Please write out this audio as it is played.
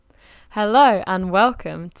Hello and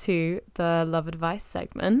welcome to the Love Advice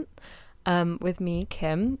segment with me,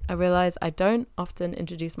 Kim. I realise I don't often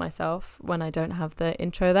introduce myself when I don't have the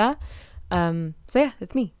intro there.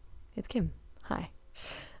 It's me. It's Kim. Hi.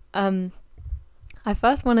 I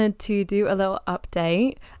first wanted to do a little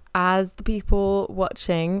update. As the people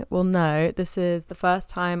watching will know, this is the first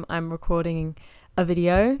time I'm recording a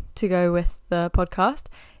video to go with the podcast.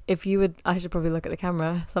 I should probably look at the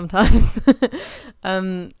camera sometimes.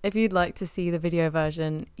 If you'd like to see the video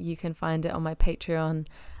version, you can find it on my Patreon,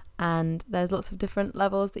 and there's lots of different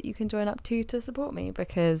levels that you can join up to support me,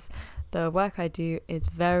 because the work I do is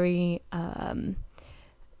very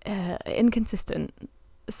inconsistent,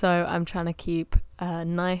 so I'm trying to keep a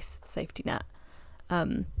nice safety net.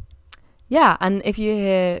 And if you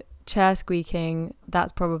hear chair squeaking,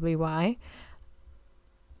 that's probably why,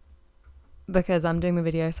 because I'm doing the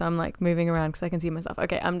video, so I'm like moving around because I can see myself.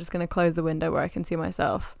 Okay, I'm just going to close the window where I can see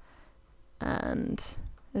myself. And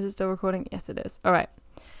is it still recording? Yes, it is. All right.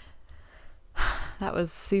 That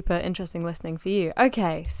was super interesting listening for you.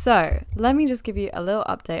 Okay, so let me just give you a little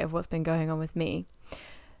update of what's been going on with me.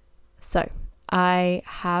 So I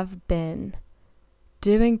have been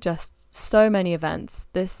doing just so many events.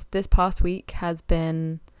 This past week has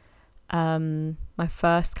been my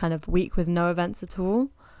first kind of week with no events at all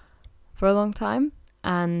for a long time,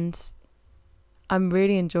 and I'm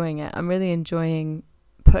really enjoying it. I'm really enjoying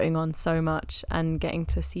putting on so much and getting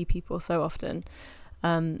to see people so often.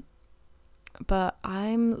 But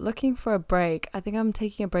I'm looking for a break. I think I'm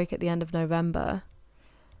taking a break at the end of November.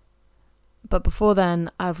 But before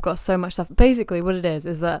then, I've got so much stuff. Basically, what it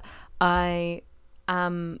is that I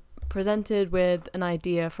am presented with an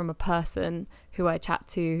idea from a person who I chat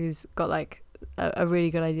to who's got like a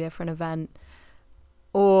really good idea for an event,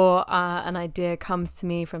 or an idea comes to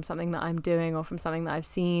me from something that I'm doing or from something that I've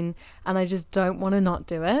seen, and I just don't want to not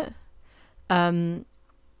do it.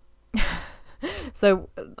 So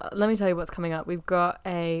let me tell you what's coming up. We've got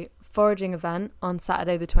a foraging event on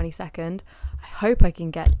Saturday the 22nd. I hope I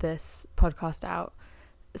can get this podcast out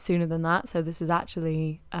sooner than that, so this is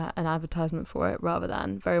actually an advertisement for it rather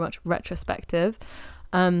than very much retrospective.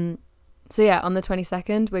 On the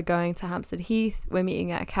 22nd we're going to Hampstead Heath. We're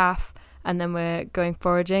meeting at a cafe, and then we're going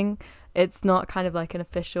foraging. It's not kind of like an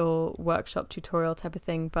official workshop tutorial type of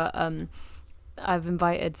thing, but I've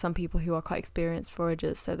invited some people who are quite experienced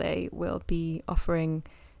foragers, so they will be offering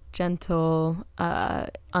gentle,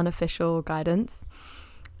 unofficial guidance.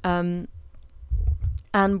 And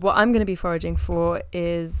what I'm going to be foraging for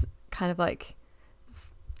is kind of like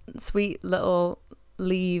sweet little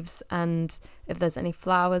leaves, and if there's any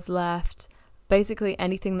flowers left, basically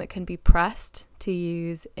anything that can be pressed to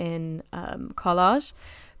use in collage,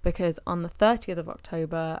 because on the 30th of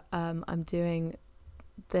October I'm doing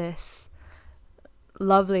this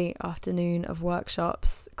lovely afternoon of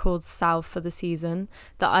workshops called Salve for the Season.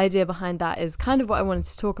 The idea behind that is kind of what I wanted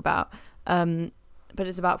to talk about, but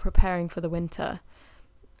it's about preparing for the winter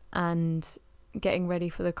and getting ready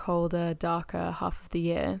for the colder, darker half of the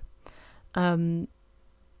year.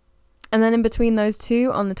 And then in between those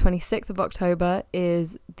two, on the 26th of October,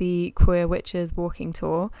 is the Queer Witches Walking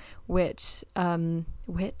Tour, which we're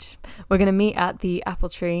going to meet at the Apple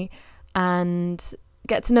Tree and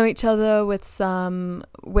get to know each other with some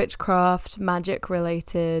witchcraft,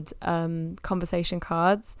 magic-related conversation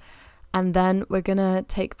cards. And then we're going to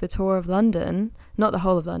take the tour of London, not the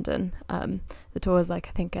whole of London. The tour is like,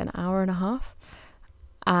 I think, an hour and a half.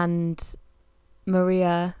 And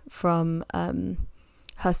Maria from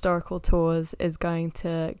Historical Tours is going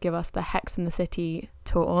to give us the Hex in the City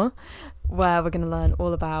tour, where we're going to learn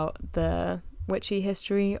all about the witchy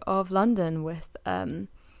history of London with a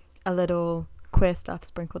little queer stuff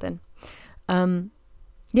sprinkled in.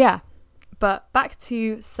 But back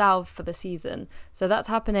to Salve for the Season. So that's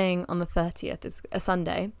happening on the 30th. It's a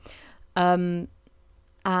Sunday. And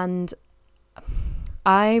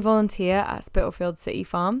I volunteer at Spitalfield City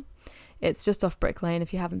Farm. It's just off Brick Lane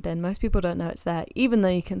if you haven't been. Most people don't know it's there, even though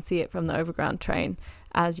you can see it from the overground train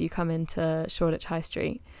as you come into Shoreditch High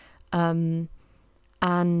Street. And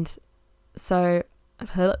so,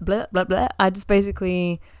 blah, blah, blah. I just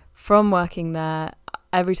basically, from working there,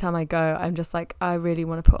 every time I go, I'm just like, I really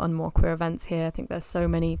want to put on more queer events here. I think there's so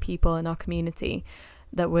many people in our community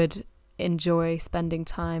that would enjoy spending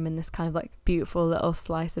time in this kind of like beautiful little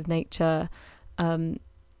slice of nature.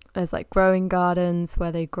 There's like growing gardens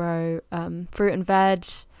where they grow fruit and veg,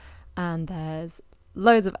 and there's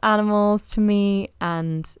loads of animals to meet,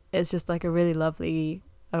 and it's just like a really lovely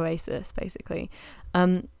oasis basically.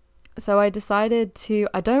 So I decided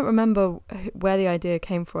I don't remember where the idea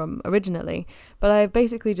came from originally, but I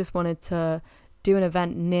basically just wanted to do an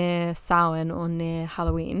event near Samhain or near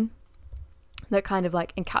Halloween that kind of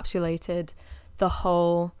like encapsulated the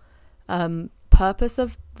whole purpose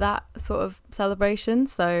of that sort of celebration.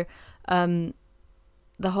 So the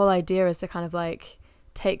whole idea is to kind of like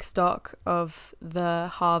take stock of the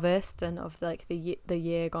harvest and of like the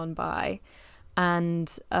year gone by, and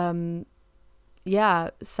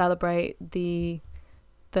celebrate the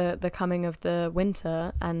coming of the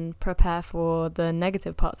winter and prepare for the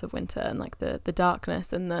negative parts of winter and like the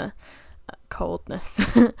darkness and the coldness.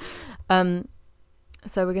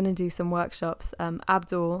 So we're going to do some workshops.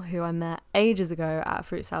 Abdul, who I met ages ago at a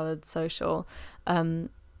fruit salad social, when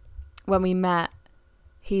we met,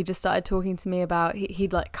 he just started talking to me about,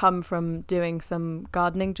 he'd like come from doing some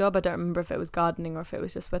gardening job. I don't remember if it was gardening or if it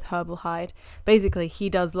was just with Herbal Hide. Basically, he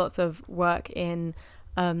does lots of work in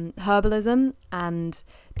herbalism and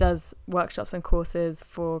does workshops and courses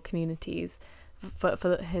for communities,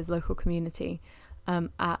 for his local community,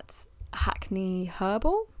 at Hackney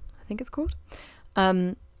Herbal, I think it's called.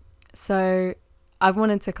 So I've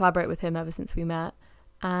wanted to collaborate with him ever since we met,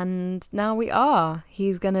 and now we are.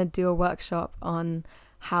 He's gonna do a workshop on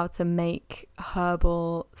how to make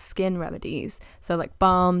herbal skin remedies, so like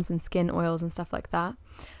balms and skin oils and stuff like that.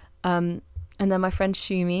 And then my friend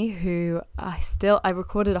Shumi, who I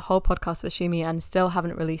recorded a whole podcast with Shumi and still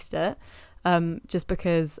haven't released it, just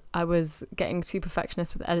because I was getting too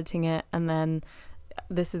perfectionist with editing it, and then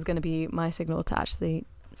this is going to be my signal to actually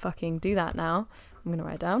fucking do that now. I'm going to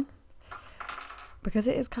write it down because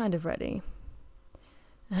it is kind of ready.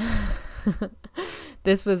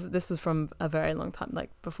 This was from a very long time, like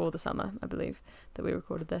before the summer, I believe, that we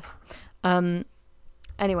recorded this.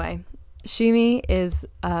 Anyway, Shumi is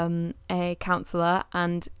a counsellor,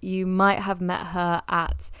 and you might have met her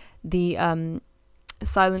at the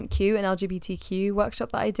Silent Q and LGBTQ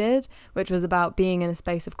workshop that I did, which was about being in a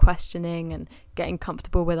space of questioning and getting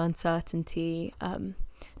comfortable with uncertainty,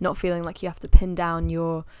 not feeling like you have to pin down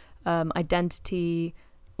your identity,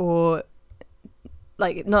 or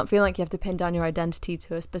like not feeling like you have to pin down your identity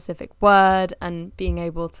to a specific word, and being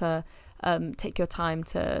able to take your time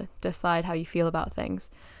to decide how you feel about things.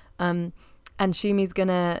 And Shumi's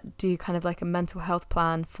gonna do kind of like a mental health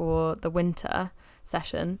plan for the winter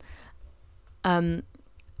session,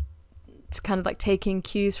 to kind of like taking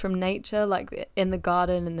cues from nature, like in the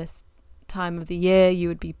garden in this time of the year you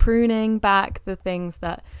would be pruning back the things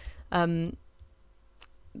that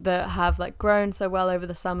that have like grown so well over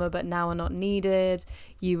the summer but now are not needed.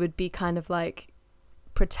 You would be kind of like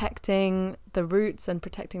protecting the roots and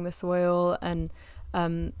protecting the soil, and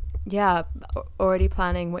already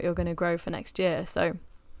planning what you're going to grow for next year. So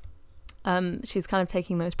she's kind of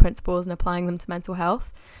taking those principles and applying them to mental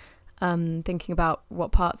health, thinking about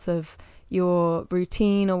what parts of your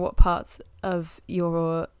routine or what parts of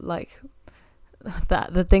your like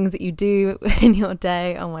the things that you do in your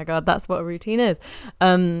day, oh my god, that's what a routine is,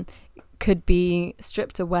 could be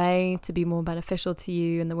stripped away to be more beneficial to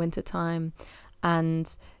you in the winter time,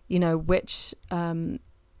 and you know which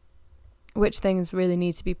things really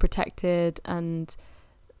need to be protected, and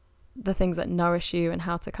the things that nourish you, and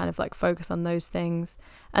how to kind of like focus on those things.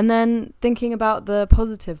 And then thinking about the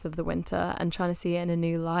positives of the winter and trying to see it in a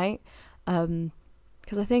new light,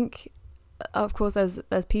 because I think, of course,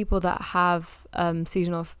 there's people that have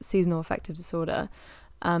seasonal affective disorder,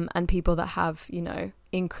 and people that have, you know,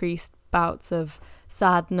 increased bouts of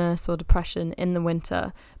sadness or depression in the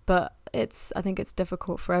winter, but I think it's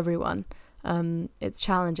difficult for everyone. It's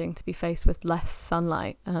challenging to be faced with less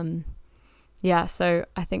sunlight. So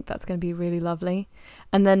I think that's going to be really lovely.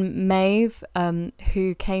 And then Maeve,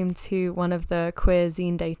 who came to one of the queer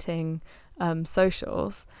zine dating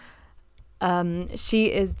socials,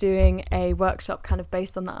 she is doing a workshop kind of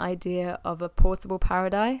based on the idea of a portable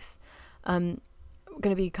paradise. Going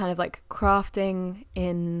to be kind of like crafting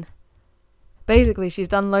in, basically she's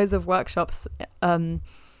done loads of workshops,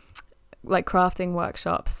 like crafting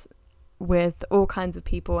workshops with all kinds of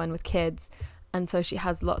people and with kids, and so she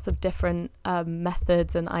has lots of different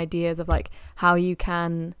methods and ideas of like how you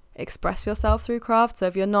can express yourself through craft. So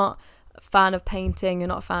if you're not a fan of painting, you're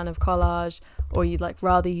not a fan of collage, or you'd like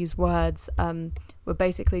rather use words, we're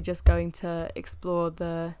basically just going to explore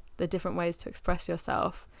the different ways to express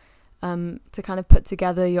yourself, to kind of put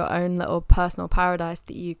together your own little personal paradise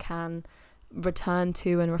that you can return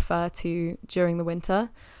to and refer to during the winter.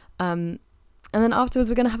 And then afterwards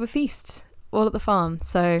we're going to have a feast all at the farm.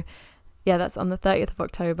 So yeah, that's on the 30th of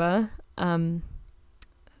October. The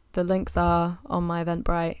links are on my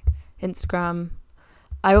Eventbrite Instagram.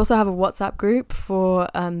 I also have a WhatsApp group for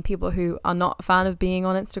people who are not a fan of being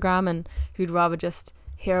on Instagram and who'd rather just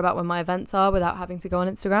hear about when my events are without having to go on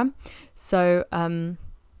Instagram. So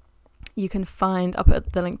you can I'll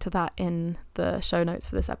put the link to that in the show notes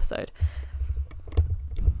for this episode.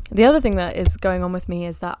 The other thing that is going on with me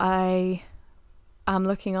is that I am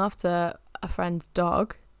looking after a friend's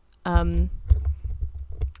dog. I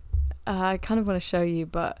kind of want to show you,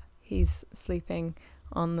 but he's sleeping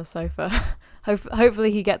on the sofa.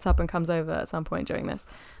 Hopefully he gets up and comes over at some point during this,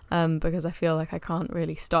 because I feel like I can't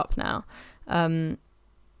really stop now. All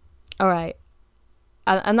right.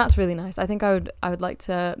 And that's really nice. I think I would like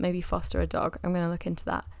to maybe foster a dog. I'm going to look into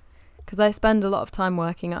that because I spend a lot of time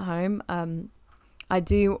working at home. I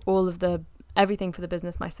do all of everything for the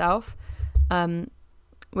business myself,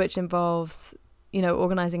 which involves,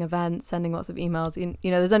 organizing events, sending lots of emails.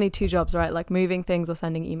 There's only 2 jobs, right? Like moving things or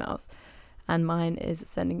sending emails. And mine is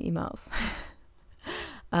sending emails.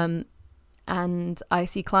 And I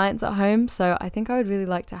see clients at home. So I think I would really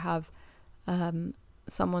like to have a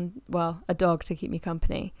dog to keep me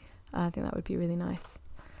company. I think that would be really nice.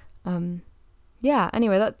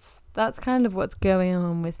 Anyway, that's kind of what's going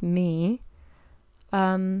on with me.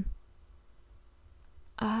 I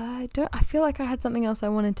feel like I had something else I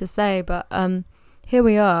wanted to say, but here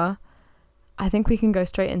we are. I think we can go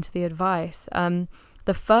straight into the advice.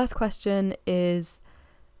 The first question is,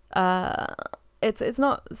 it's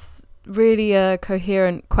not really a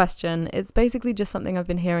coherent question. It's basically just something I've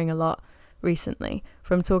been hearing a lot recently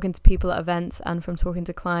from talking to people at events and from talking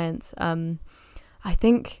to clients. I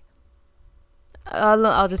think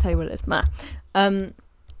I'll just tell you what it is.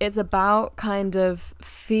 It's about kind of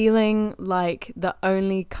feeling like the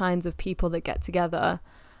only kinds of people that get together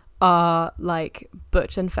are like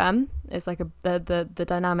butch and femme. It's like the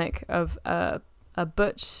dynamic of a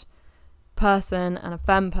butch person and a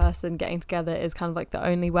femme person getting together is kind of like the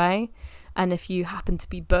only way. And if you happen to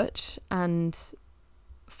be butch and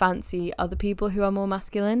fancy other people who are more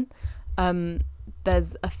masculine,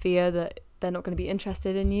 there's a fear that they're not going to be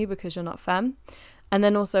interested in you because you're not femme. And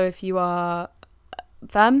then also if you are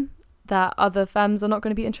femme, that other femmes are not going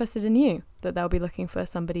to be interested in you, that they'll be looking for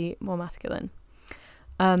somebody more masculine.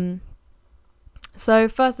 So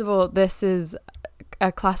first of all, this is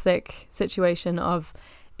a classic situation of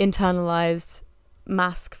internalized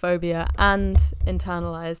mask phobia and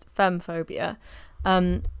internalized femme phobia.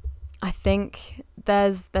 I think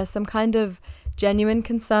there's some kind of genuine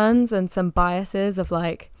concerns and some biases of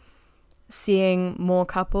like seeing more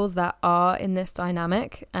couples that are in this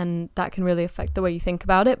dynamic, and that can really affect the way you think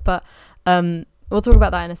about it. But we'll talk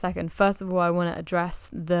about that in a second. First of all, I want to address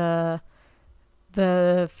the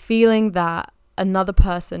feeling that another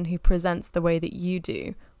person who presents the way that you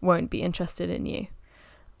do won't be interested in you.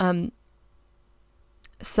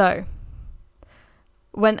 So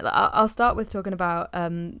when I'll start with talking about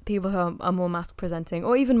people who are more mask presenting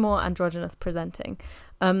or even more androgynous presenting.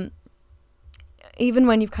 Even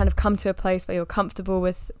when you've kind of come to a place where you're comfortable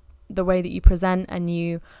with the way that you present and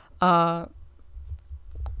you're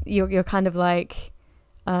kind of like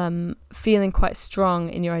feeling quite strong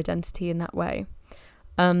in your identity in that way,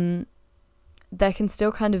 there can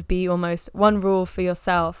still kind of be almost one rule for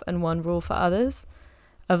yourself and one rule for others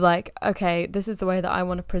of like, okay, this is the way that I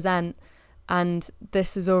want to present, and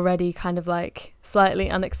this is already kind of like slightly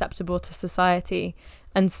unacceptable to society.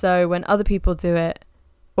 And so when other people do it,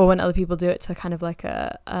 or when other people do it to kind of like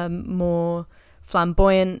a more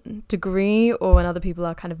flamboyant degree, or when other people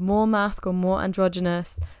are kind of more mask or more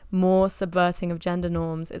androgynous, more subverting of gender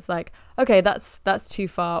norms, it's like, okay, that's too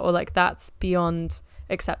far, or like that's beyond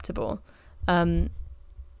acceptable. And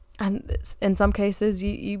in some cases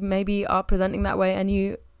you maybe are presenting that way, and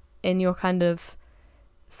you in your kind of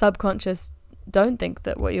subconscious don't think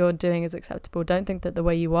that what you're doing is acceptable, don't think that the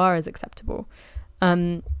way you are is acceptable.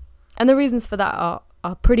 And the reasons for that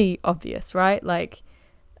are pretty obvious, right? Like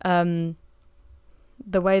the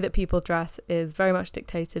way that people dress is very much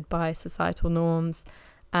dictated by societal norms,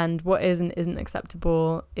 and what is and isn't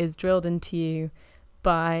acceptable is drilled into you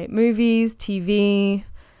by movies, TV,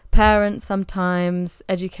 parents sometimes,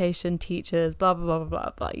 education, teachers, blah, blah, blah, blah,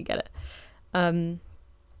 blah, blah, you get it. And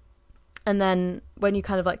then when you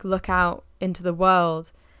kind of like look out into the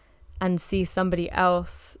world and see somebody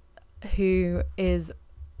else who is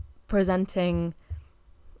presenting...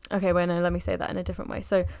 Okay, wait, no, let me say that in a different way.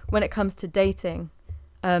 So when it comes to dating,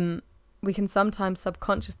 we can sometimes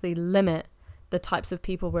subconsciously limit the types of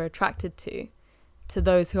people we're attracted to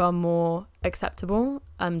those who are more acceptable.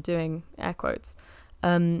 I'm doing air quotes.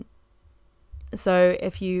 So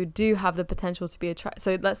if you do have the potential to be attracted,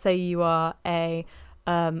 so let's say you are a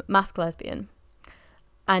masked lesbian,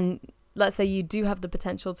 and let's say you do have the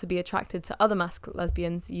potential to be attracted to other masked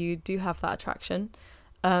lesbians, you do have that attraction,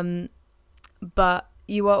 but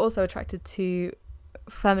you are also attracted to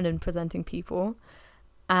feminine presenting people,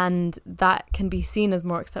 and that can be seen as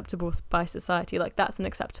more acceptable by society. Like, that's an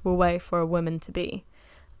acceptable way for a woman to be.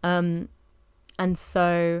 And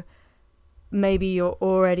so maybe you're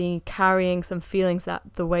already carrying some feelings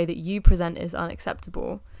that the way that you present is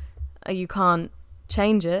unacceptable. You can't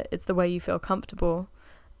change it. It's the way you feel comfortable.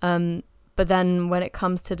 But then when it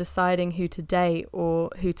comes to deciding who to date or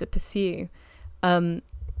who to pursue,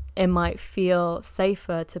 it might feel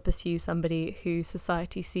safer to pursue somebody who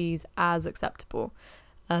society sees as acceptable.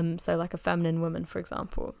 So like a feminine woman, for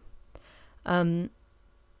example. I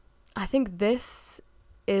think this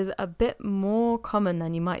is a bit more common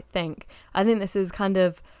than you might think. I think this is kind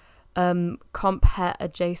of comp het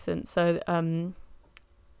adjacent. So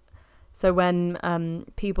when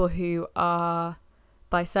people who are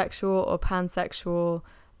bisexual or pansexual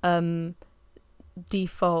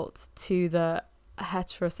default to the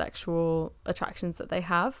heterosexual attractions that they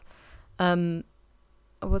have,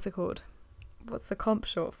 what's it called? What's the comp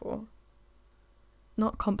short for?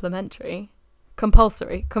 Not complementary.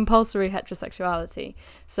 Compulsory heterosexuality.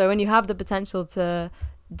 So when you have the potential to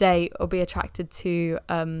date or be attracted to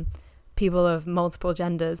people of multiple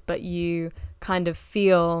genders, but you kind of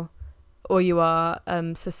feel, or you are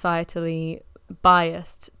societally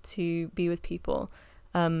biased to be with people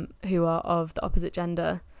who are of the opposite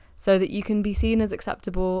gender, so that you can be seen as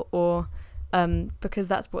acceptable, or because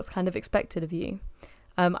that's what's kind of expected of you.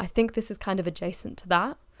 I think this is kind of adjacent to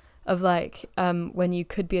that, of like when you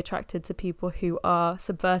could be attracted to people who are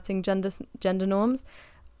subverting gender norms,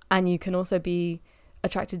 and you can also be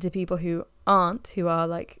attracted to people who aren't, who are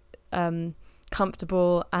like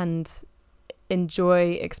comfortable and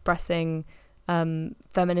enjoy expressing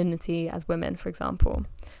femininity as women, for example.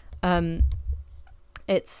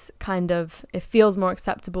 It's kind of, it feels more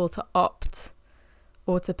acceptable to opt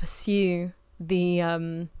or to pursue the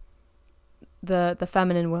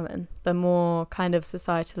feminine woman, the more kind of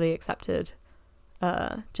societally accepted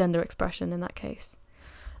gender expression in that case.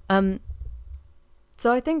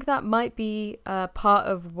 So I think that might be part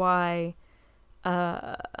of why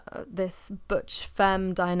this butch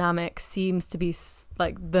femme dynamic seems to be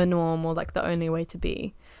like the norm, or like the only way to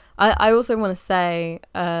be. I also want to say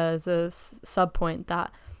as a sub point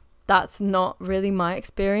that that's not really my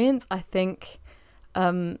experience. I think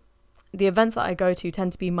the events that I go to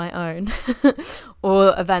tend to be my own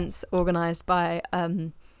or events organised by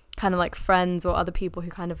kind of like friends or other people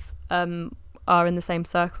who kind of are in the same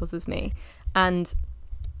circles as me. And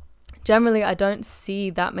generally I don't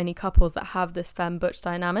see that many couples that have this femme butch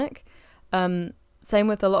dynamic. Same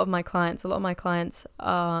with a lot of my clients. A lot of my clients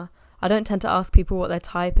are, I don't tend to ask people what their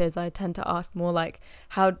type is. I tend to ask more like,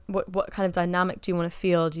 what kind of dynamic do you want to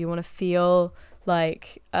feel? Do you want to feel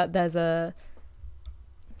like there's a...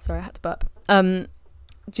 Sorry, I had to burp. Do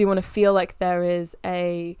you want to feel like there is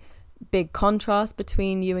a big contrast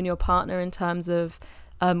between you and your partner in terms of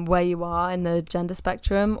where you are in the gender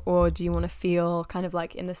spectrum, or do you want to feel kind of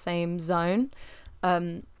like in the same zone?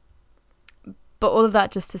 But all of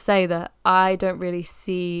that just to say that I don't really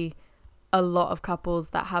see a lot of couples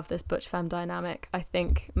that have this butch femme dynamic. I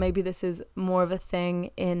think maybe this is more of a thing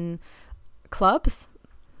in clubs,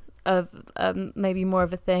 of maybe more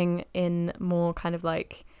of a thing in more kind of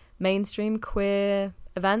like mainstream queer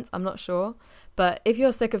events. I'm not sure, but if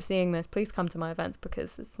you're sick of seeing this, please come to my events,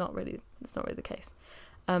 because it's not really the case.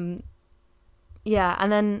 Yeah, and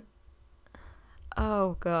then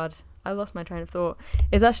oh god, I lost my train of thought.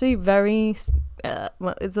 It's actually very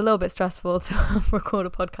well, it's a little bit stressful to record a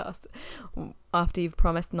podcast after you've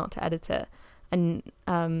promised not to edit it. And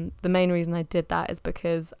the main reason I did that is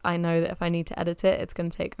because I know that if I need to edit it, it's going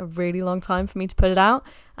to take a really long time for me to put it out,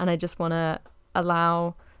 and I just want to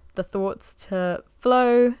allow the thoughts to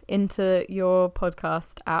flow into your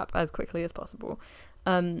podcast app as quickly as possible.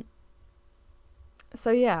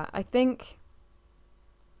 So yeah, I think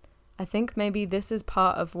maybe this is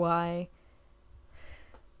part of why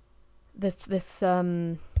this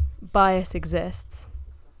bias exists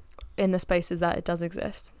in the spaces that it does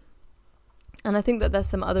exist. And I think that there's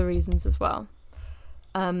some other reasons as well.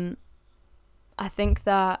 I think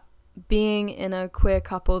that being in a queer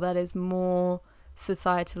couple that is more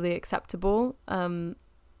societally acceptable,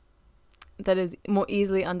 that is more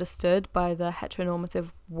easily understood by the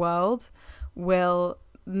heteronormative world, will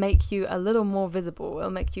make you a little more visible, will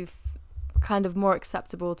make you kind of more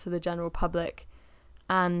acceptable to the general public.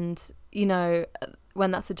 And, you know,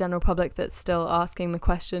 when that's the general public that's still asking the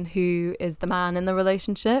question, who is the man in the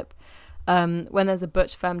relationship? When there's a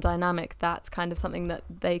butch femme dynamic, that's kind of something that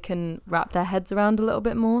they can wrap their heads around a little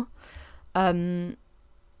bit more. And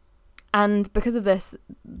And because of this,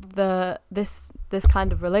 this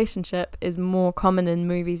kind of relationship is more common in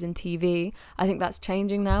movies and TV. I think that's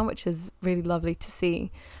changing now, which is really lovely to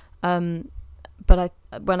see. But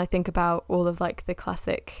when I think about all of like the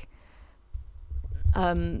classic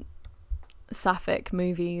sapphic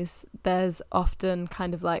movies, there's often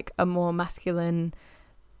kind of like a more masculine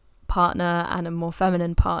partner and a more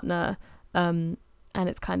feminine partner, and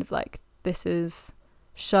it's kind of like this is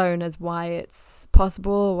shown as why it's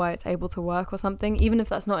possible or why it's able to work or something, even if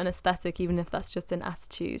that's not an aesthetic, even if that's just an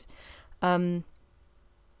attitude.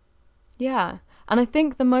 Yeah, and I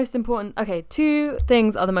think the most important, two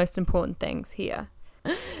things are the most important things here.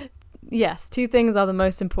 Yes, two things are the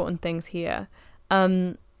most important things here.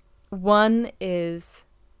 One is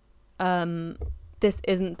this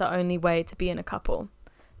isn't the only way to be in a couple.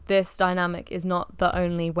 This dynamic is not the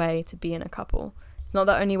only way to be in a couple. It's not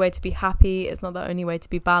the only way to be happy. It's not the only way to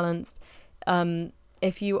be balanced.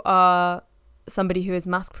 If you are somebody who is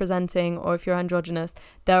mask presenting or if you're androgynous,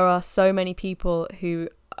 there are so many people who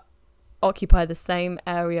occupy the same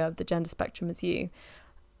area of the gender spectrum as you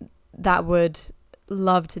that would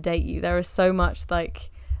love to date you. There is so much like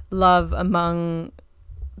love among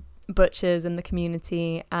butchers in the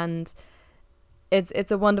community, and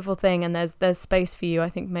it's a wonderful thing, and there's space for you. I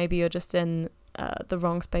think maybe you're just in the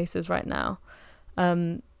wrong spaces right now.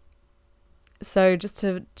 So just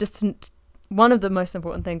to one of the most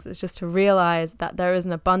important things is just to realize that there is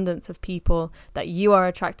an abundance of people that you are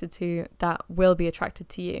attracted to that will be attracted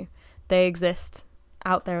to you. They exist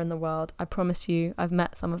out there in the world. I promise you, I've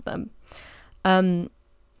met some of them. And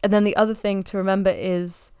then the other thing to remember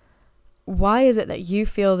is, why is it that you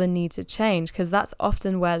feel the need to change? Because that's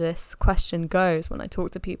often where this question goes when I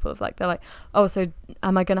talk to people. Of like, they're like, oh, so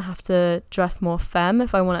am I going to have to dress more femme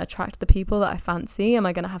if I want to attract the people that I fancy? Am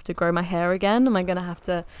I going to have to grow my hair again? Am I going to have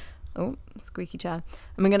to, squeaky chair.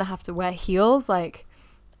 Am I going to have to wear heels? Like,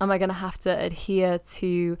 am I going to have to adhere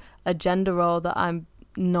to a gender role that I'm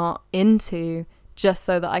not into just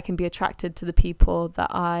so that I can be attracted to the people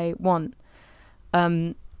that I want?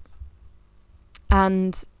 And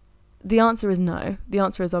the answer is no. The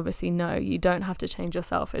answer is obviously no. You don't have to change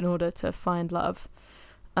yourself in order to find love.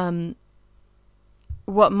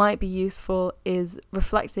 What might be useful is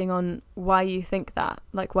reflecting on why you think that,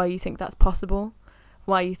 like why you think that's possible,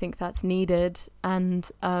 why you think that's needed, and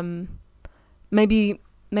maybe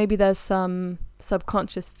there's some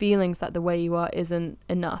subconscious feelings that the way you are isn't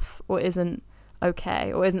enough or isn't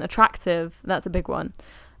okay or isn't attractive. That's a big one.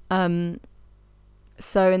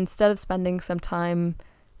 So instead of spending some time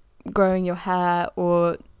growing your hair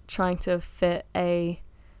or trying to fit a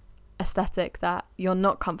aesthetic that you're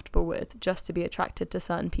not comfortable with just to be attracted to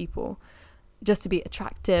certain people, just to be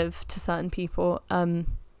attractive to certain people,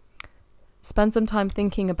 spend some time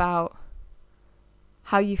thinking about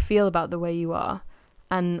how you feel about the way you are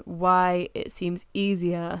and why it seems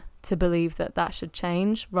easier to believe that that should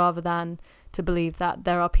change rather than to believe that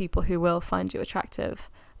there are people who will find you attractive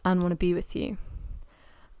and want to be with you.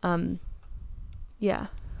 Yeah.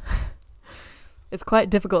 It's quite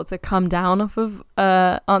difficult to come down off of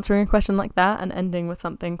answering a question like that and ending with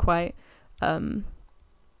something quite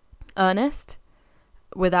earnest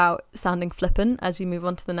without sounding flippant as you move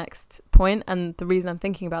on to the next point. And the reason I'm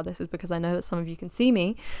thinking about this is because I know that some of you can see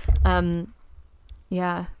me.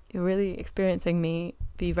 Yeah, you're really experiencing me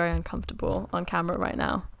be very uncomfortable on camera right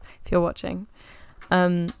now if you're watching.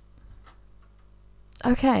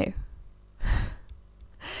 Okay.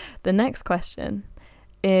 The next question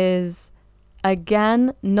is,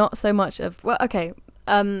 again, not so much of... Well, okay.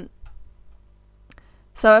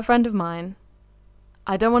 So a friend of mine,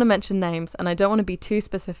 I don't want to mention names and I don't want to be too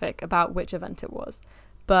specific about which event it was,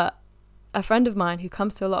 but a friend of mine who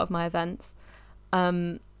comes to a lot of my events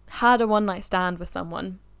had a one-night stand with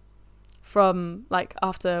someone from, like,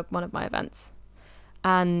 after one of my events,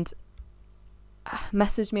 and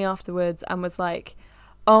messaged me afterwards and was like,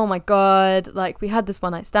 oh my god, like, we had this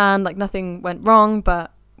one-night stand, like, nothing went wrong,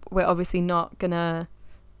 but we're obviously not gonna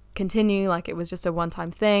continue, like, it was just a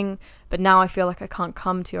one-time thing, but now I feel like I can't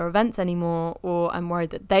come to your events anymore, or I'm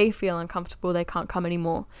worried that they feel uncomfortable, they can't come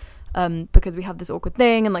anymore, because we have this awkward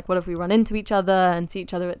thing, and, like, what if we run into each other and see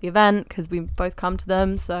each other at the event, because we both come to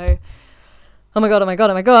them, so oh my god,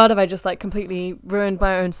 have I just, like, completely ruined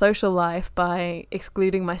my own social life by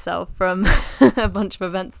excluding myself from a bunch of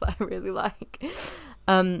events that I really like?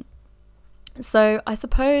 So I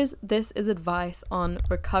suppose this is advice on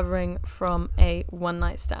recovering from a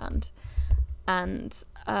one-night stand. And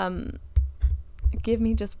give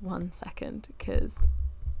me just 1 second, because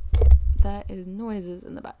there is noises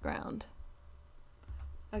in the background.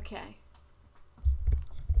 Okay.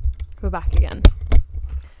 We're back again.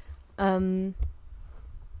 So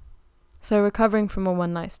recovering from a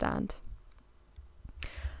one night stand.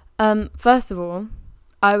 First of all,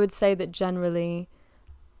 I would say that generally,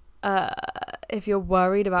 if you're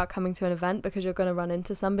worried about coming to an event because you're going to run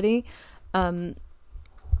into somebody, bottom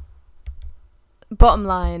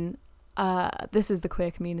line, this is the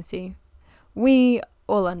queer community. We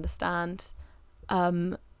all understand.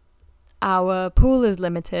 Our pool is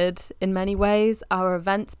limited in many ways. Our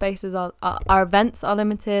events are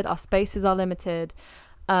limited. Our spaces are limited.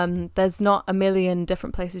 There's not a million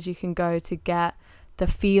different places you can go to get the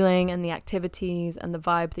feeling and the activities and the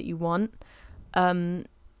vibe that you want.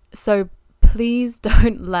 So please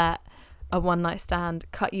don't let a one night stand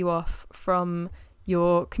cut you off from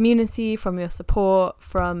your community, from your support,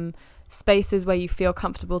 from spaces where you feel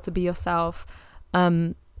comfortable to be yourself.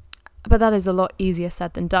 But that is a lot easier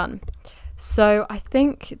said than done. So I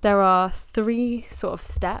think there are 3 sort of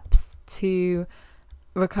steps to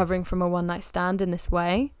recovering from a one night stand in this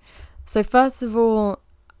way. So first of all,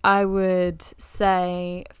 I would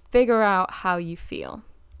say figure out how you feel.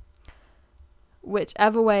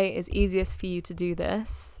 Whichever way is easiest for you to do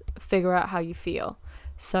this, figure out how you feel.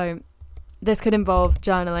 So this could involve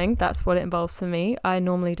journaling. That's what it involves for me. I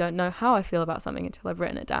normally don't know how I feel about something until I've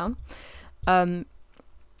written it down.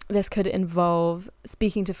 This could involve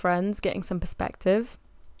speaking to friends, getting some perspective.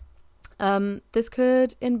 This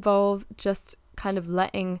could involve just kind of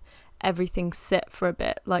letting everything sit for a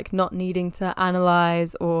bit, like not needing to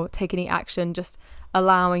analyze or take any action, just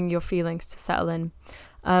allowing your feelings to settle in.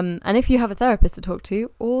 And if you have a therapist to talk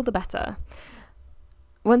to, all the better.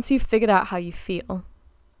 Once you've figured out how you feel,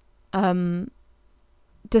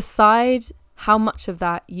 decide how much of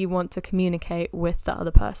that you want to communicate with the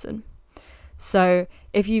other person. So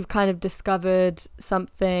if you've kind of discovered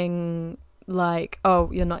something like,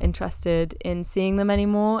 oh, you're not interested in seeing them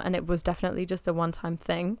anymore, and it was definitely just a one-time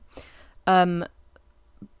thing,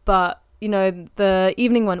 but you know, the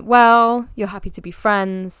evening went well, you're happy to be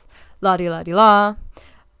friends, la-di-la-di-la,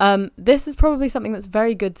 this is probably something that's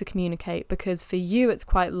very good to communicate, because for you it's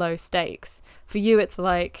quite low stakes. For you it's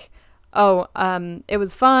like, oh, it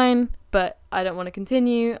was fine, but I don't want to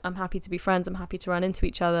continue, I'm happy to be friends, I'm happy to run into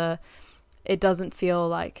each other. It doesn't feel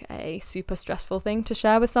like a super stressful thing to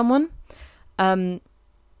share with someone. And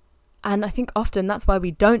I think often that's why we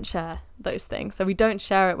don't share those things. So we don't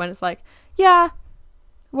share it when it's like, yeah,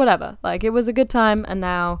 whatever. Like, it was a good time, and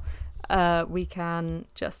now we can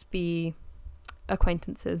just be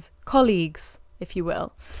acquaintances, colleagues, if you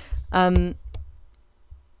will.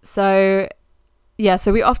 So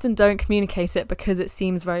we often don't communicate it because it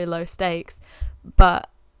seems very low stakes. But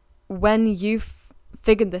when you've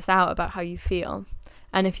figured this out about how you feel,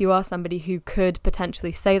 and if you are somebody who could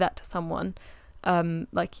potentially say that to someone,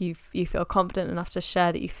 like you feel confident enough to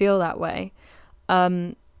share that you feel that way,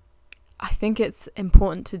 I think it's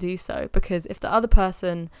important to do so, because if the other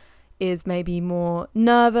person is maybe more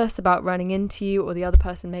nervous about running into you, or the other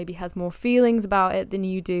person maybe has more feelings about it than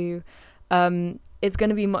you do, it's going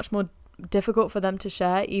to be much more difficult for them to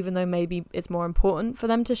share, even though maybe it's more important for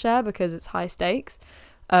them to share because it's high stakes.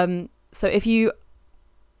 So if you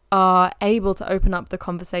are able to open up the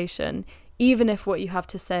conversation, even if what you have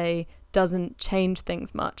to say doesn't change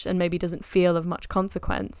things much and maybe doesn't feel of much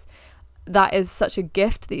consequence, that is such a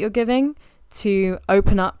gift that you're giving, to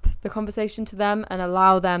open up the conversation to them and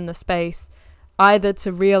allow them the space either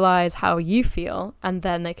to realize how you feel, and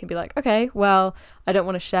then they can be like, okay, well, I don't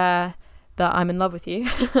want to share that I'm in love with you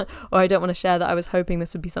or I don't want to share that I was hoping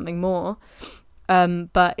this would be something more,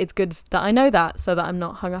 but it's good that I know that, so that I'm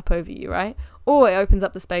not hung up over you, right? Or it opens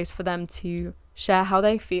up the space for them to share how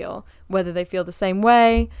they feel, whether they feel the same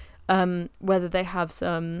way, whether they have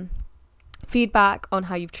some feedback on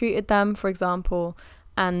how you've treated them, for example,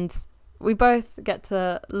 and we both get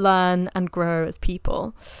to learn and grow as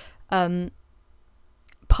people. Part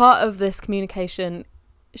of this communication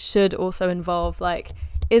should also involve, like,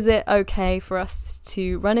 is it okay for us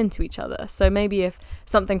to run into each other? So maybe if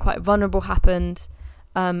something quite vulnerable happened,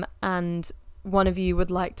 and one of you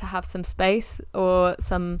would like to have some space or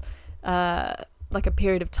some like a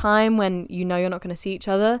period of time when you know you're not going to see each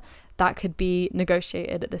other, that could be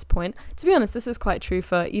negotiated at this point. To be honest, this is quite true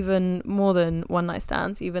for even more than one night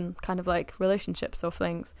stands, even kind of like relationships or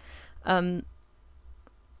flings.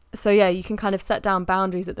 So yeah, you can kind of set down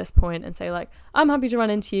boundaries at this point and say, like, I'm happy to run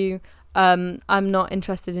into you. I'm not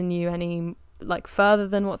interested in you any like further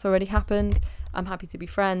than what's already happened. I'm happy to be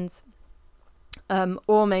friends.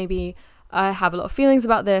 Or maybe I have a lot of feelings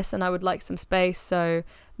about this and I would like some space, so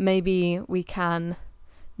maybe we can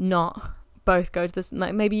not both go to this,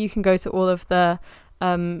 like maybe you can go to all of the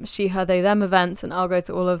she, her, they, them events, and I'll go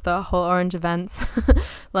to all of the whole orange events,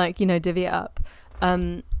 like, divvy it up.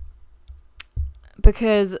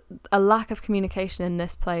 Because a lack of communication in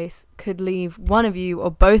this place could leave one of you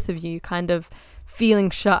or both of you kind of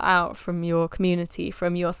feeling shut out from your community,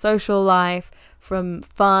 from your social life, from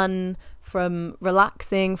fun, from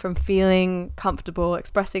relaxing, from feeling comfortable,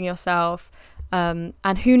 expressing yourself.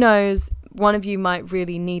 And who knows, one of you might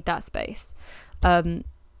really need that space.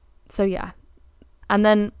 So yeah. And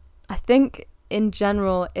then I think in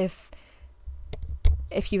general, if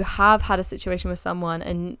you have had a situation with someone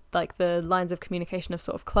and like the lines of communication have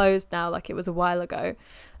sort of closed now, like it was a while ago,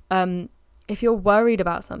 if you're worried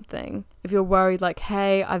about something, if you're worried like,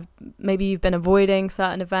 hey, maybe you've been avoiding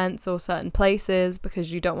certain events or certain places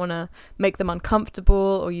because you don't want to make them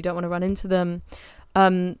uncomfortable or you don't want to run into them,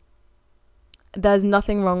 there's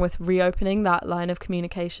nothing wrong with reopening that line of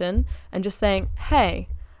communication and just saying, hey,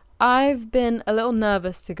 I've been a little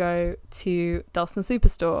nervous to go to Dalston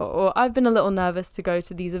Superstore, or I've been a little nervous to go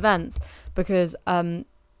to these events because I've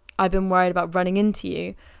been worried about running into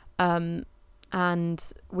you,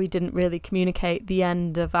 and we didn't really communicate the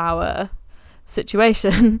end of our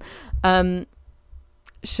situation.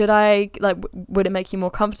 Should I, would it make you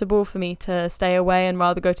more comfortable for me to stay away and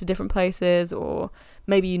rather go to different places, or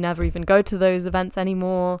maybe you never even go to those events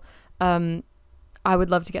anymore? I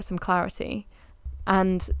would love to get some clarity.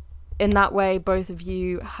 And in that way, both of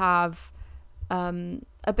you have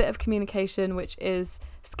a bit of communication, which is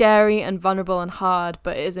scary and vulnerable and hard,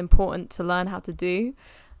 but it is important to learn how to do.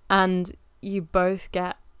 And you both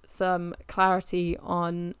get some clarity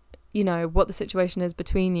on, what the situation is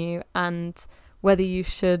between you and whether you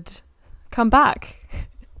should come back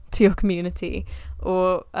to your community,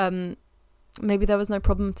 or maybe there was no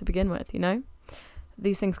problem to begin with,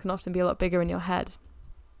 These things can often be a lot bigger in your head.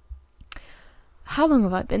 How long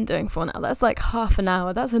have I been doing for now? That's like half an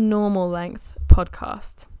hour. That's a normal length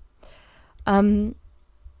podcast.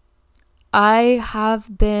 I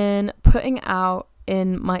have been putting out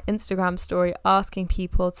in my Instagram story asking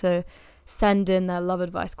people to send in their love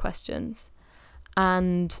advice questions.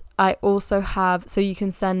 And I also have, so you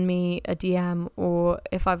can send me a DM, or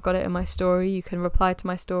if I've got it in my story, you can reply to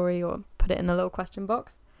my story or put it in a little question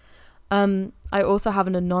box. I also have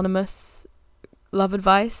an anonymous love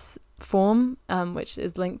advice form, which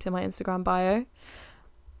is linked to my Instagram bio.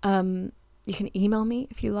 You can email me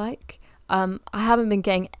if you like. I haven't been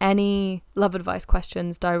getting any love advice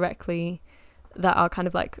questions directly that are kind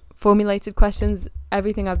of like formulated questions.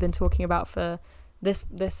 Everything I've been talking about for this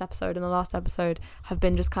episode and the last episode have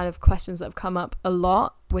been just kind of questions that have come up a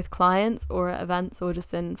lot with clients or at events or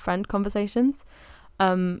just in friend conversations.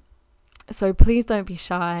 So please don't be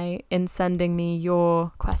shy in sending me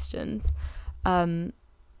your questions.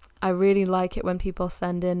 I really like it when people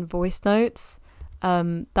send in voice notes.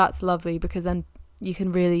 That's lovely because then you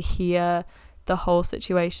can really hear the whole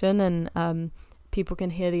situation, and people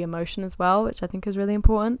can hear the emotion as well, which I think is really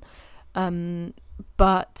important.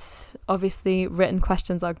 But obviously written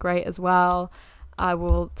questions are great as well. I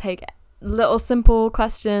will take little simple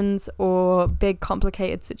questions or big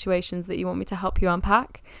complicated situations that you want me to help you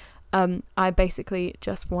unpack. I basically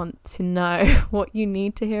just want to know what you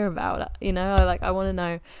need to hear about it. I want to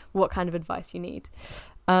know what kind of advice you need.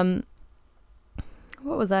 What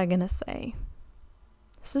was I going to say?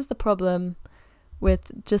 This is the problem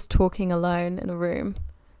with just talking alone in a room.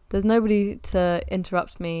 There's nobody to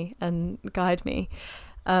interrupt me and guide me.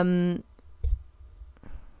 The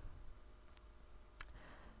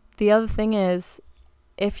other thing is,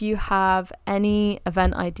 if you have any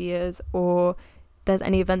event ideas, or there's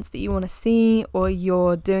any events that you want to see, or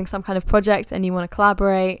you're doing some kind of project and you want to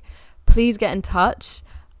collaborate, please get in touch.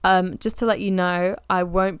 Just to let you know, I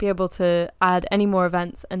won't be able to add any more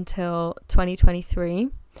events until 2023,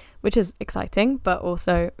 which is exciting, but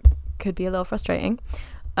also could be a little frustrating.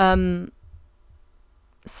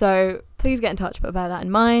 So please get in touch, but bear that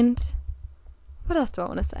in mind. What else do I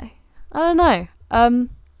want to say? I don't know.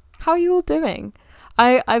 How are you all doing?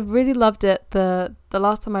 I really loved it. The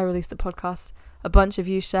last time I released a podcast, a bunch of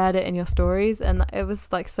you shared it in your stories, and it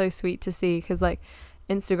was like so sweet to see, because like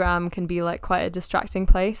Instagram can be like quite a distracting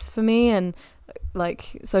place for me, and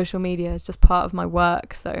like social media is just part of my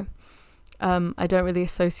work, so I don't really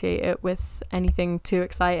associate it with anything too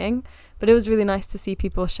exciting. But it was really nice to see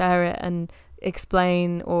people share it and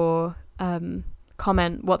explain or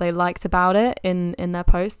comment what they liked about it in their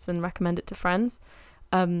posts and recommend it to friends.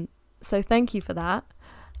 So thank you for that.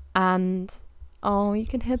 And you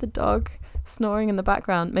can hear the dog snoring in the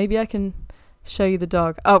background. Maybe I can show you the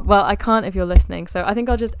dog. Oh, well, I can't if you're listening, so I think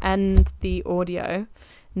I'll just end the audio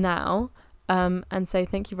now, and say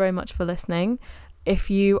thank you very much for listening. If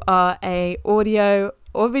you are a audio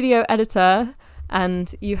or video editor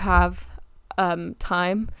and you have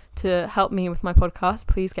time to help me with my podcast,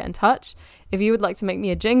 please get in touch. If you would like to make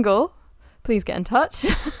me a jingle, please get in touch.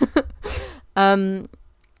 And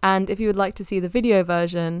if you would like to see the video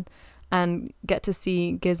version and get to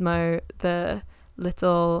see Gizmo, the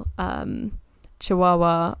little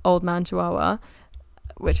chihuahua, old man chihuahua,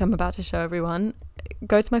 which I'm about to show everyone,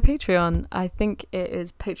 go to my Patreon. I think it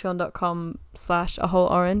is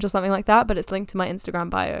patreon.com/ahwholeorange or something like that, but it's linked to my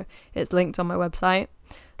Instagram bio. It's linked on my website.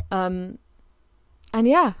 And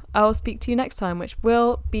yeah, I'll speak to you next time, which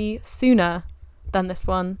will be sooner than this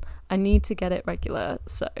one. I need to get it regular,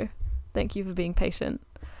 so thank you for being patient.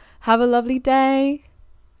 Have a lovely day.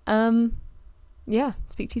 Yeah,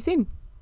 speak to you soon.